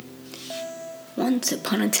Once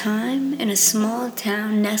upon a time, in a small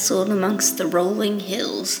town nestled amongst the rolling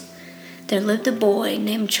hills, there lived a boy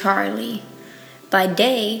named Charlie. By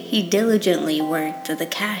day, he diligently worked at the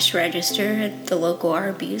cash register at the local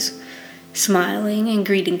Arby's, smiling and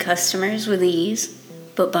greeting customers with ease.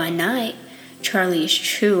 But by night, Charlie's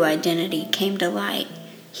true identity came to light.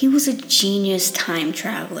 He was a genius time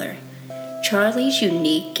traveler. Charlie's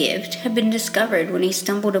unique gift had been discovered when he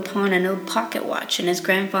stumbled upon an old pocket watch in his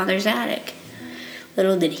grandfather's attic.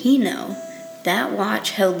 Little did he know, that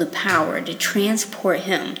watch held the power to transport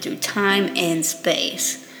him through time and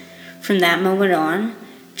space. From that moment on,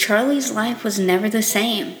 Charlie's life was never the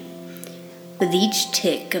same. With each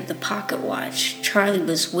tick of the pocket watch, Charlie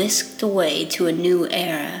was whisked away to a new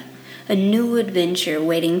era, a new adventure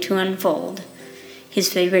waiting to unfold.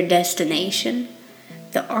 His favorite destination?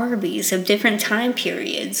 The Arby's of different time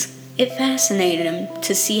periods. It fascinated him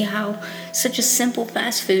to see how such a simple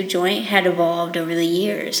fast food joint had evolved over the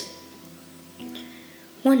years.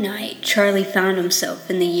 One night, Charlie found himself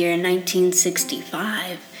in the year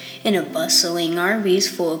 1965 in a bustling Arby's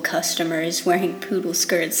full of customers wearing poodle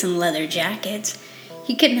skirts and leather jackets.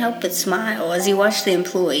 He couldn't help but smile as he watched the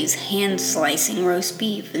employees hand-slicing roast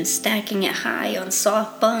beef and stacking it high on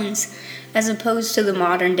soft buns, as opposed to the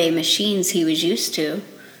modern-day machines he was used to.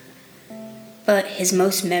 But his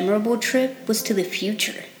most memorable trip was to the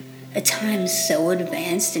future, a time so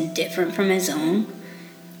advanced and different from his own.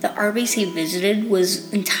 The Arby's he visited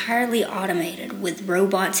was entirely automated, with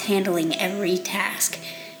robots handling every task.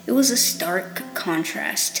 It was a stark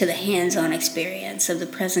contrast to the hands-on experience of the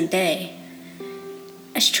present day.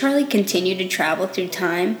 As Charlie continued to travel through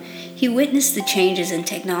time, he witnessed the changes in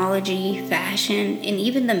technology, fashion, and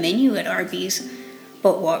even the menu at Arby's.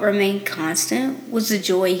 But what remained constant was the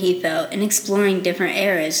joy he felt in exploring different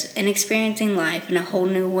eras and experiencing life in a whole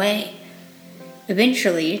new way.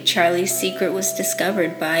 Eventually, Charlie's secret was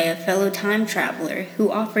discovered by a fellow time traveler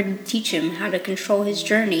who offered to teach him how to control his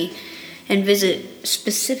journey and visit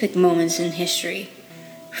specific moments in history.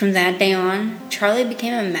 From that day on, Charlie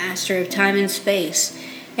became a master of time and space,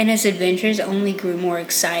 and his adventures only grew more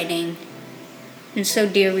exciting. And so,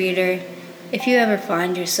 dear reader, if you ever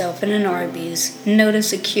find yourself in an Arby's,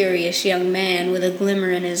 notice a curious young man with a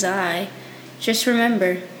glimmer in his eye, just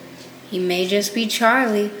remember, he may just be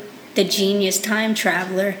Charlie, the genius time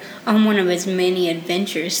traveler, on one of his many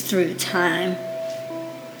adventures through time.